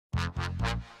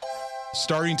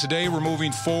Starting today, we're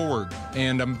moving forward,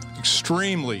 and I'm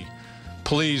extremely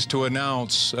pleased to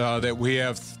announce that we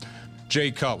have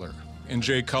Jay Cutler, and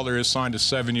Jay Cutler has signed a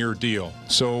 7-year deal.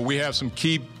 So we have some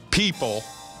key people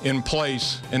in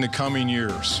place in the coming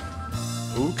years.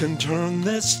 Who can turn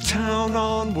this town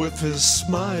on with his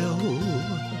smile?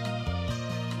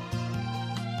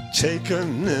 Take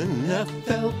an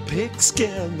NFL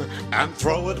pigskin and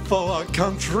throw it for a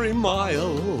country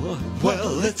mile.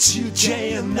 Well, it's you,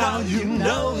 Jay, and now you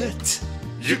know it.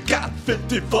 You got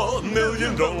 54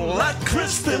 million, don't let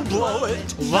Kristen blow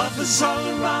it. Love is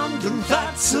all around and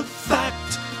that's a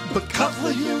fact, but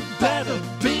Cutler, you better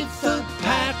beat the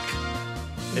pack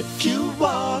if you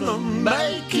wanna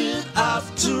make it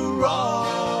after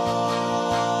all.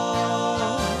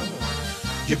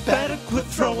 You better quit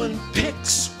throwing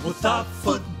picks with our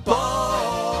football.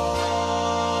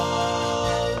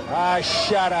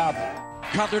 Shut up.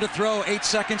 Cutler to throw, 8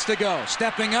 seconds to go.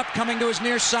 Stepping up, coming to his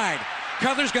near side.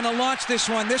 Cutler's going to launch this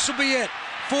one. This will be it.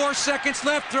 4 seconds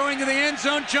left, throwing to the end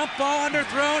zone. Jump ball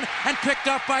underthrown and picked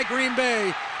up by Green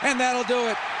Bay. And that'll do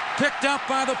it. Picked up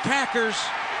by the Packers.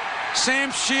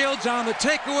 Sam Shields on the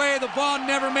takeaway. The ball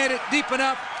never made it deep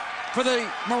enough for the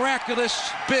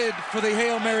miraculous bid for the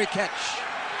Hail Mary catch.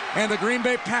 And the Green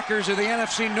Bay Packers are the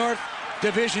NFC North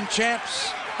Division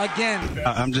champs again.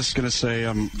 I'm just going to say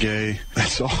I'm gay.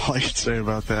 That's all I can say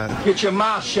about that. Get your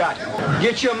mouth shut.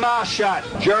 Get your mouth shut,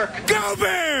 jerk. Go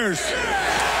Bears!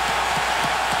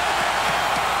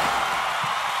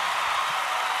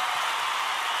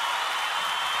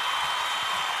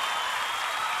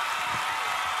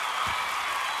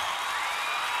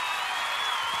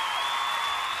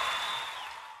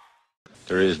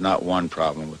 There is not one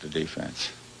problem with the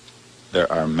defense. There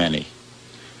are many,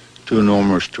 too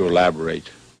numerous to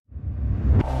elaborate.